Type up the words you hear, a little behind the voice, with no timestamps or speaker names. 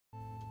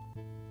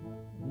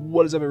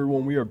What is up,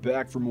 everyone? We are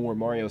back for more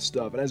Mario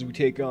stuff, and as we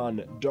take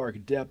on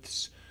Dark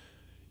Depths,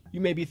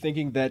 you may be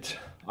thinking that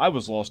I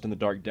was lost in the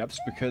Dark Depths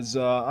because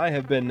I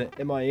have been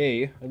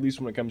MIA, at least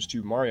when it comes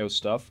to Mario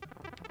stuff,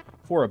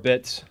 for a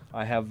bit.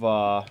 I have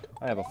a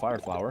fire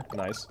flower,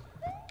 nice.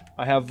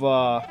 I have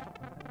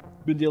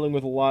been dealing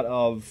with a lot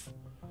of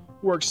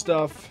work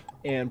stuff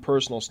and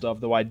personal stuff,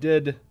 though I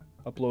did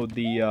upload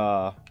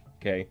the,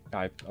 okay,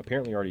 I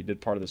apparently already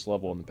did part of this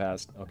level in the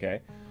past,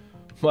 okay.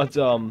 But,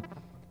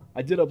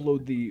 I did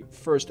upload the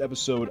first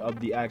episode of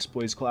the Axe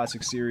Plays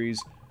Classic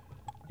series,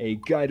 a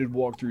guided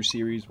walkthrough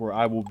series where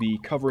I will be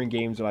covering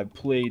games that I've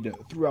played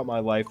throughout my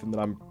life and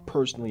that I'm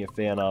personally a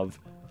fan of.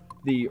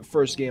 The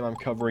first game I'm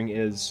covering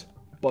is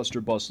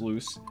Buster Bust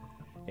Loose,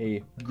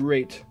 a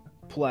great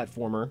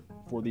platformer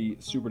for the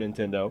Super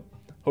Nintendo.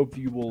 Hope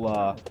you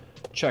will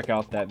check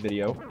out that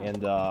video,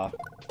 and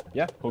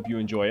yeah, hope you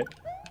enjoy it.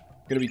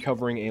 Going to be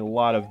covering a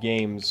lot of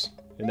games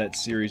in that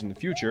series in the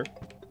future.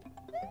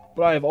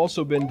 But I have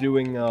also been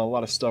doing a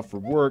lot of stuff for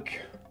work.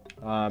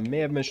 May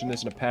have mentioned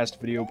this in a past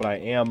video, but I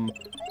am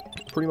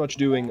pretty much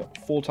doing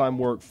full-time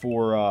work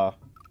for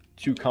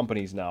 2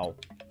 companies now,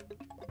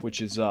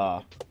 which is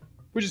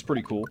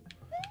pretty cool.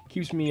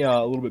 Keeps me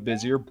a little bit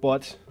busier,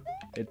 but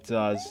it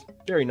is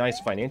very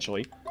nice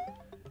financially,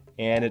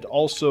 and it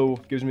also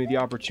gives me the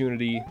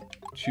opportunity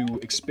to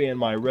expand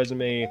my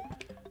resume,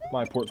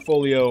 my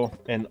portfolio,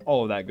 and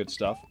all of that good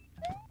stuff.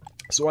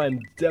 So I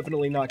am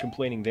definitely not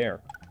complaining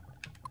there.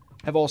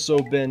 Have also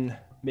been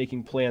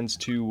making plans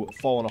to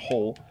fall in a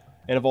hole,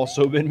 and have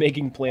also been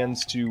making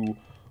plans to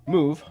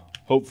move,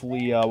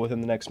 hopefully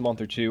within the next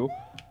month or 2.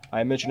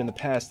 I mentioned in the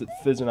past that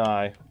Fizz and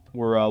I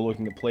were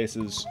looking at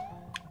places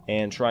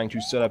and trying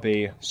to set up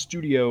a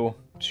studio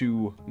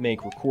to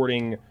make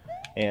recording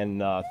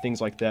and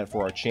things like that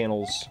for our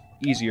channels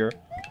easier,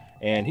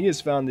 and he has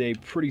found a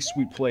pretty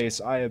sweet place.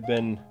 I have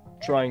been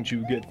trying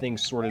to get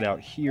things sorted out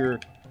here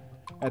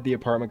at the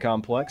apartment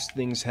complex.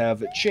 Things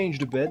have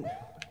changed a bit.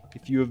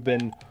 If you have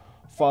been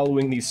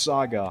following the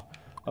saga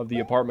of the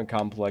apartment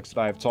complex that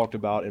I have talked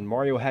about in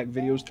Mario Hack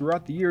videos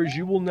throughout the years,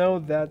 you will know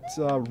that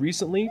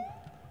recently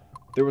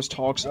there was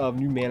talks of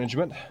new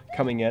management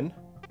coming in.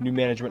 New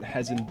management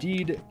has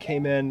indeed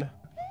came in,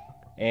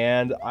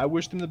 and I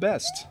wish them the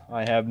best.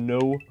 I have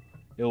no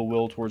ill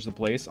will towards the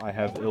place. I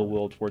have ill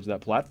will towards that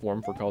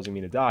platform for causing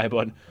me to die,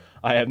 but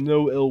I have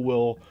no ill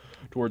will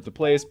towards the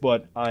place,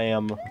 but I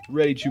am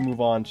ready to move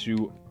on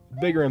to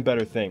bigger and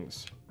better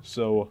things.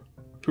 So,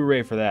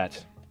 hooray for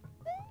that.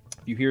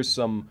 If you hear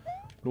some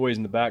noise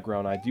in the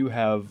background, I do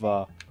have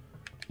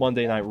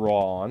Monday Night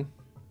Raw on,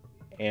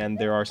 and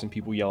there are some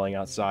people yelling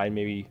outside.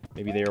 Maybe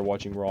they are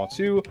watching Raw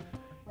too,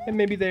 and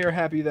maybe they are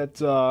happy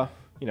that,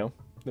 you know,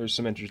 there's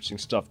some interesting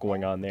stuff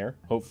going on there.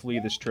 Hopefully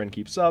this trend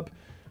keeps up,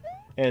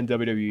 and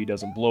WWE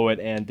doesn't blow it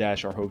and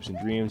dash our hopes and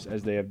dreams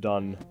as they have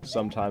done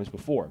sometimes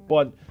before.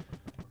 But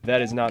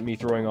that is not me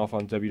throwing off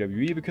on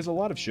WWE, because a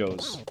lot of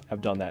shows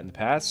have done that in the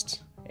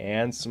past,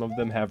 and some of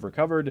them have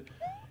recovered,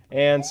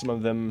 and some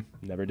of them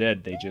never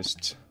did. They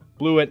just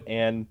blew it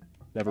and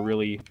never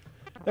really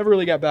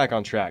got back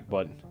on track,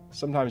 but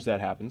sometimes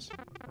that happens.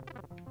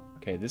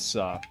 Okay, this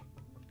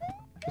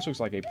looks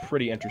like a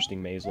pretty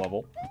interesting maze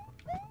level,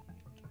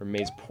 or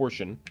maze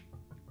portion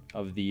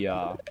of the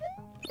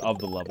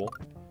level.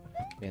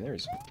 Man,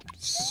 there's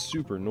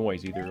super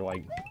noise, either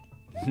like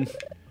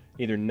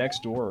either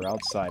next door or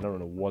outside. I don't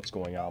know what's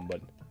going on, but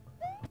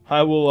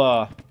I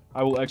will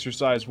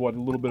exercise what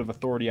little bit of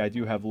authority I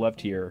do have left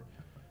here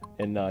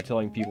in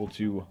telling people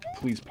to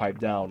please pipe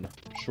down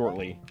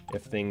shortly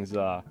if things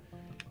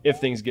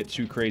get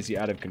too crazy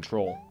out of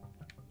control.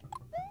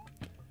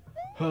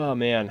 Oh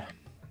man,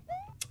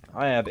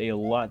 I have a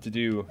lot to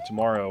do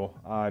tomorrow.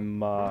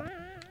 I'm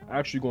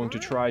actually going to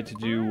try to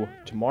do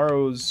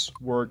tomorrow's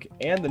work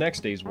and the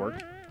next day's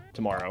work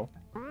tomorrow,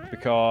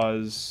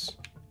 because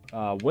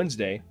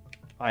Wednesday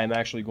I am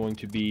actually going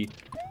to be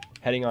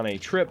heading on a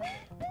trip.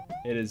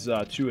 It is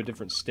to a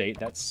different state.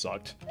 That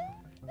sucked.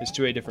 It's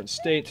to a different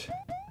state.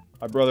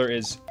 My brother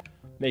is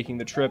making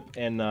the trip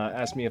and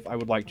asked me if I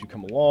would like to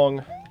come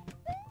along,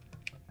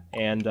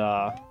 and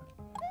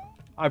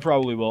I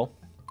probably will.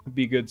 It'd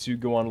be good to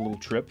go on a little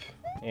trip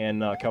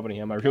and accompany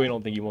him. I really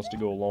don't think he wants to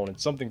go alone.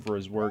 It's something for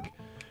his work,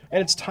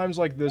 and it's times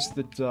like this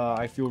that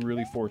I feel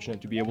really fortunate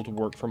to be able to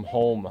work from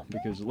home,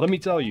 because let me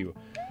tell you,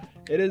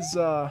 it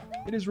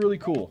is really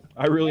cool.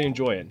 I really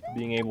enjoy it,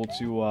 being able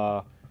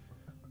to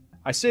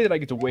I say that I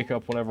get to wake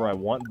up whenever I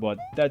want, but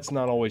that's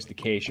not always the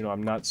case. You know,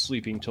 I'm not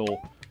sleeping till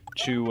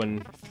 2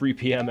 and 3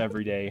 p.m.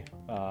 every day,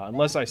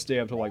 unless I stay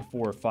up till like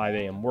 4 or 5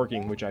 a.m.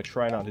 working, which I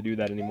try not to do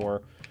that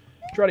anymore.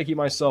 Try to keep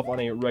myself on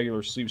a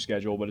regular sleep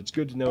schedule, but it's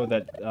good to know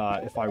that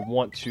if I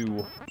want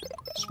to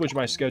switch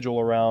my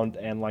schedule around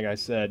and, like I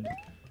said,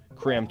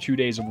 cram 2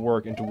 days of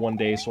work into 1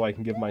 day so I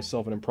can give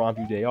myself an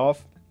impromptu day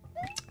off,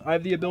 I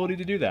have the ability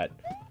to do that.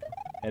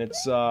 And it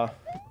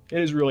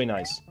is really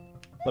nice,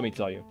 let me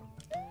tell you.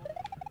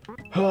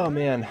 Oh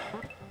man,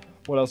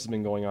 what else has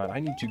been going on? I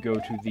need to go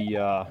to the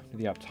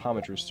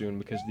optometrist soon,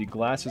 because the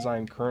glasses I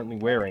am currently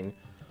wearing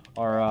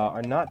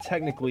are not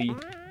technically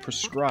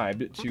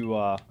prescribed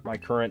to my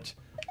current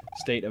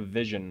state of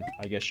vision,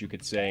 I guess you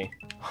could say.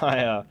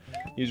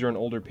 These are an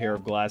older pair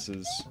of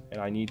glasses,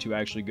 and I need to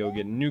actually go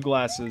get new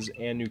glasses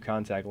and new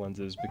contact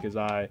lenses, because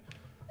I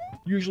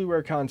usually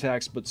wear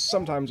contacts, but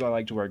sometimes I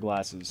like to wear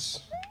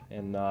glasses,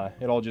 and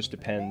it all just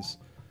depends.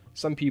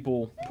 Some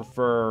people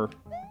prefer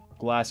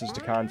glasses to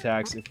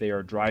contacts if they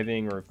are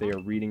driving or if they are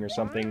reading or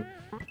something.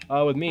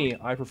 With me,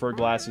 I prefer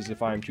glasses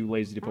if I'm too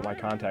lazy to put my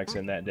contacts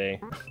in that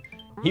day.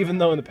 Even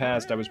though in the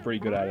past I was pretty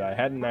good at it. I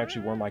hadn't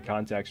actually worn my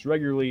contacts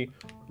regularly,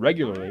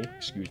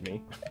 excuse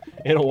me,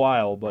 in a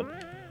while, but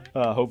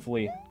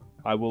hopefully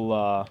I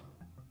will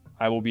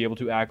be able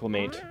to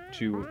acclimate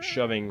to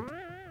shoving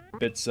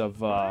bits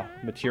of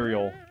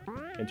material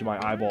into my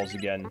eyeballs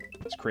again,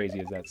 as crazy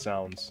as that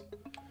sounds.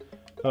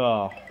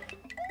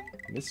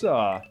 This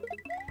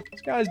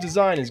guy's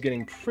design is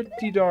getting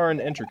pretty darn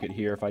intricate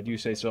here, if I do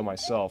say so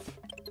myself.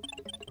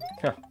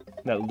 Huh,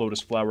 that lotus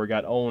flower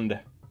got owned.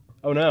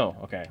 Oh no,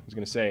 okay, I was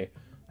gonna say,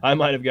 I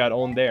might have got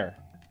owned there.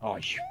 Oh,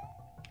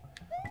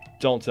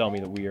 don't tell me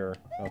that we are...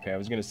 Okay, I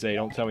was gonna say,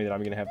 don't tell me that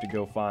I'm gonna have to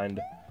go find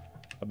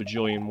a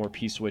bajillion more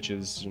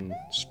P-switches and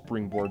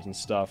springboards and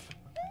stuff.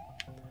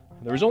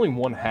 There was only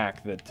one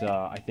hack that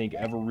I think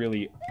ever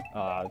really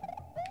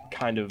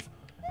kind of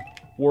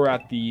wore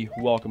out the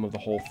welcome of the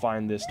whole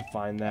find this to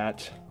find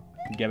that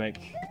gimmick,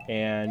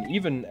 and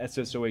even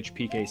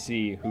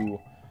SSOHPKC, who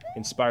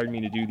inspired me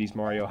to do these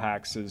Mario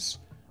hacks as,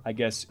 I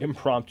guess,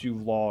 impromptu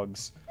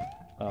vlogs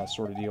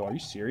sort of deal. Are you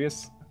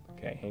serious?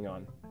 Okay, hang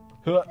on.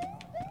 Huh.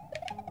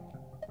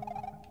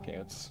 Okay,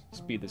 let's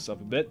speed this up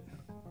a bit.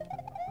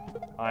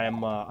 I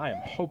am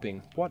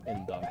hoping... What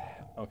in the...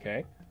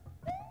 Okay.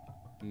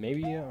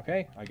 Maybe,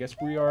 okay. I guess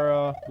we're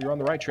on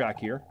the right track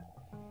here.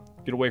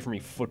 Get away from me,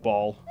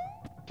 football.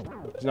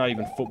 It's not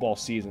even football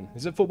season.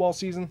 Is it football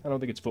season? I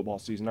don't think it's football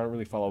season. I don't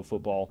really follow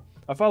football.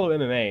 I follow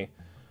MMA.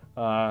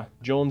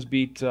 Jones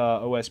beat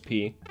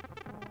OSP.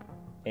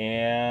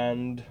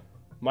 And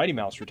Mighty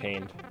Mouse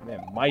retained.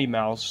 Man, Mighty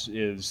Mouse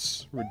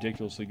is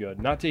ridiculously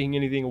good. Not taking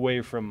anything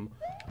away from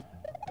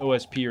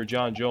OSP or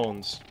John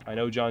Jones. I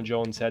know John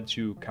Jones had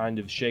to kind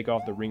of shake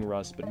off the ring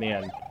rust, but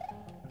man,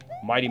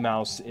 Mighty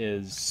Mouse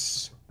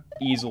is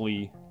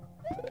easily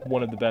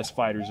one of the best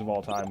fighters of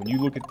all time. When you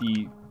look at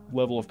the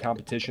level of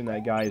competition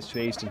that guy has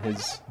faced in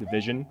his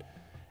division,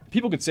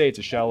 people could say it's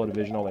a shallow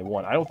division all they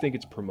want. I don't think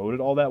it's promoted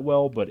all that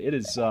well, but it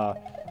is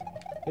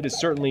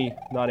certainly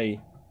not a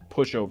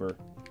pushover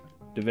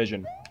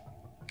division.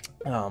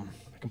 I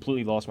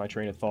completely lost my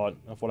train of thought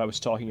of what I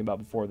was talking about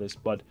before this,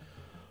 but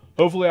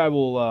hopefully I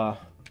will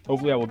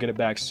get it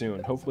back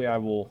soon. Hopefully I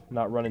will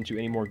not run into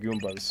any more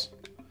Goombas.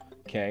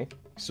 Okay,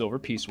 silver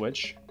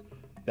P-switch.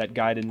 That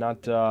guy did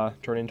not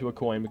turn into a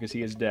coin because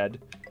he is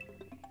dead.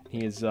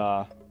 He is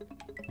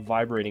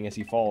vibrating as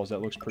he falls.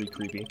 That looks pretty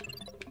creepy.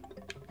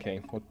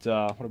 Okay, what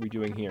are we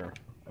doing here?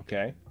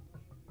 Okay.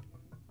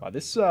 Wow,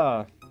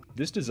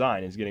 this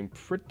design is getting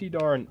pretty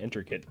darn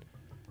intricate.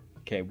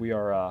 Okay, we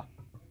are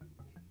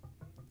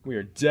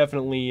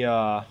definitely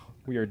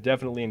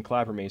in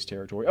Clapper Maze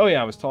territory. Oh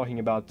yeah, I was talking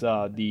about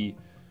the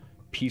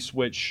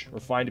P-switch, or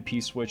find a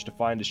P-switch to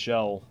find a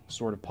shell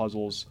sort of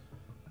puzzles.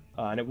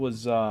 And it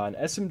was an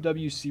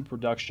SMWC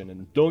production,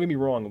 and don't get me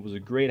wrong, it was a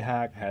great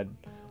hack, had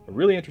a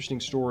really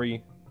interesting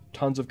story,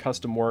 tons of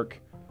custom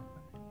work,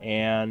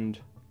 and...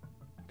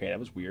 Okay, that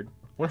was weird. I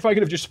wonder if I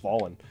could have just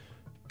fallen.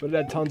 But it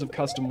had tons of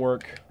custom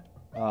work,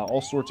 all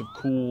sorts of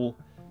cool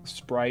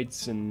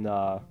sprites and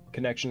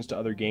connections to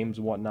other games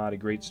and whatnot, a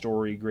great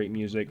story, great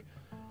music.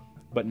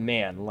 But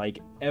man, like,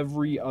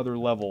 every other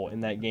level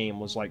in that game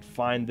was like,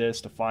 find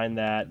this to find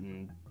that,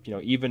 and, you know,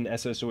 even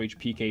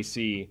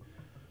SSOHPKC,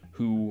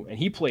 and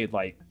he played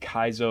like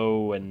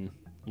Kaizo and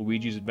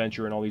Luigi's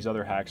Adventure and all these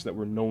other hacks that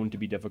were known to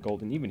be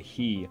difficult, and even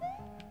he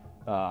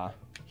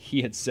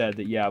had said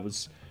that, yeah, it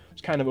was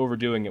kind of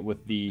overdoing it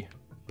with the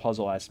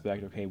puzzle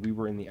aspect. Okay, we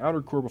were in the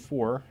outer core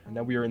before, and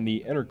now we are in the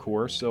inner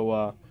core,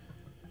 so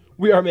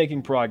we are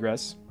making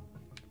progress.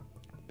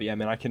 But yeah,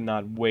 man, I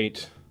cannot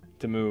wait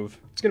to move.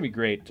 It's gonna be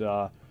great.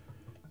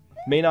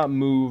 May not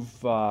move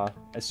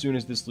as soon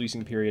as this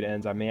leasing period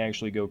ends. I may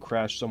actually go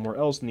crash somewhere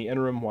else in the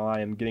interim while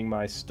I am getting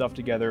my stuff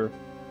together.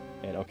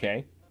 And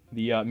okay,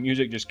 the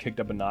music just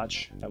kicked up a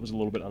notch. That was a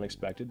little bit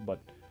unexpected, but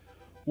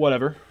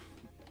whatever.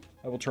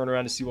 I will turn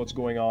around to see what's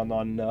going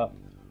on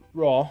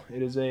Raw.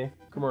 It is a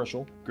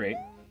commercial. Great.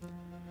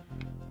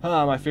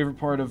 My favorite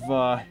part of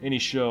any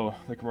show,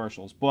 the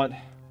commercials. But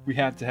we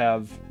have to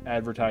have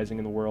advertising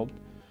in the world,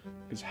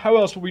 because how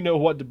else will we know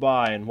what to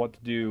buy and what to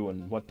do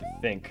and what to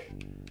think?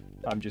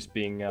 I'm just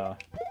being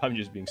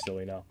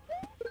silly now.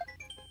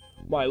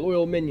 My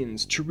loyal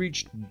minions, to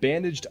reach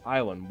Bandaged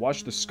Island,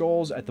 watch the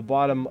skulls at the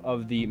bottom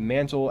of the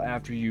mantle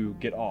after you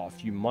get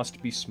off. You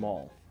must be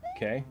small,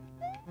 okay?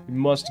 You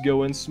must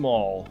go in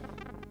small.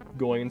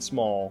 Going in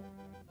small.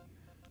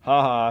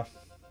 Haha.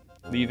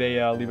 Leave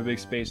a big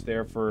space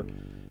there for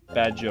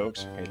bad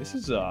jokes. Okay, this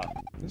is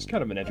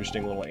kind of an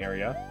interesting little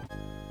area.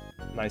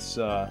 Nice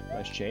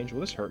change.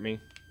 Will this hurt me?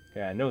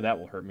 Okay, I know that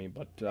will hurt me,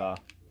 but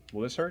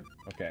will this hurt?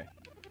 Okay.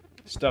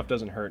 Stuff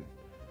doesn't hurt.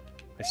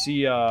 I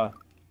see, I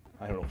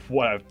don't know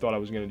what I thought I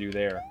was going to do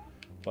there.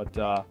 But,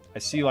 I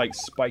see, like,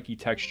 spiky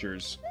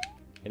textures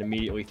and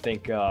immediately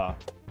think,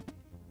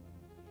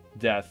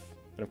 death.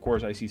 And, of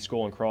course, I see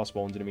skull and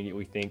crossbones and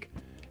immediately think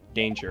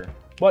danger.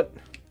 But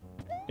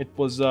it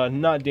was,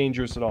 not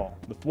dangerous at all.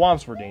 The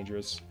thwomps were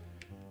dangerous.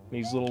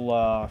 These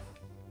little,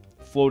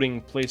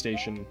 floating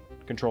PlayStation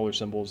controller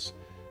symbols,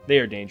 they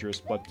are dangerous,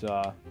 but,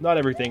 not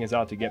everything is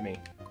out to get me.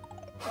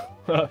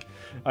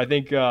 I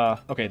think,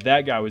 okay,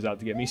 that guy was out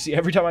to get me. See,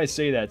 every time I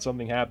say that,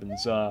 something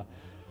happens.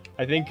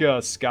 I think,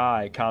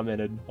 Sky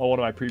commented on one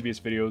of my previous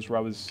videos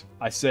where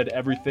I said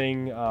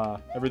everything,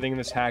 everything in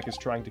this hack is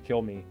trying to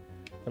kill me.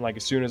 And, like,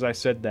 as soon as I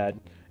said that,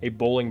 a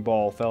bowling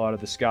ball fell out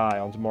of the sky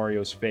onto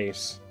Mario's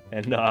face.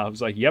 And, I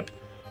was like, yep,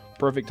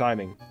 perfect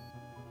timing.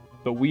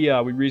 But we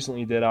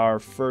recently did our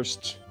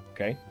first,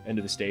 okay, end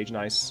of the stage,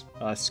 nice.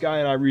 Sky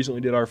and I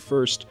recently did our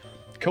first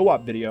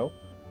co-op video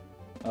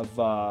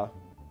of,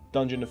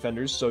 Dungeon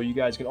Defenders, so you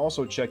guys can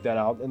also check that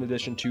out in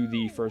addition to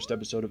the first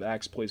episode of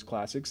Axe Plays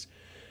Classics.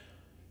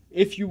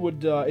 If you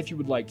would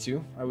like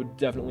to, I would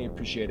definitely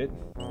appreciate it.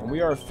 And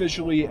we are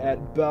officially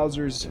at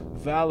Bowser's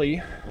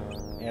Valley,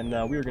 and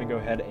we are going to go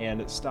ahead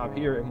and stop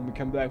here, and when we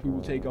come back, we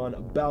will take on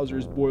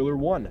Bowser's Boiler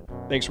 1.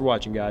 Thanks for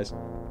watching, guys.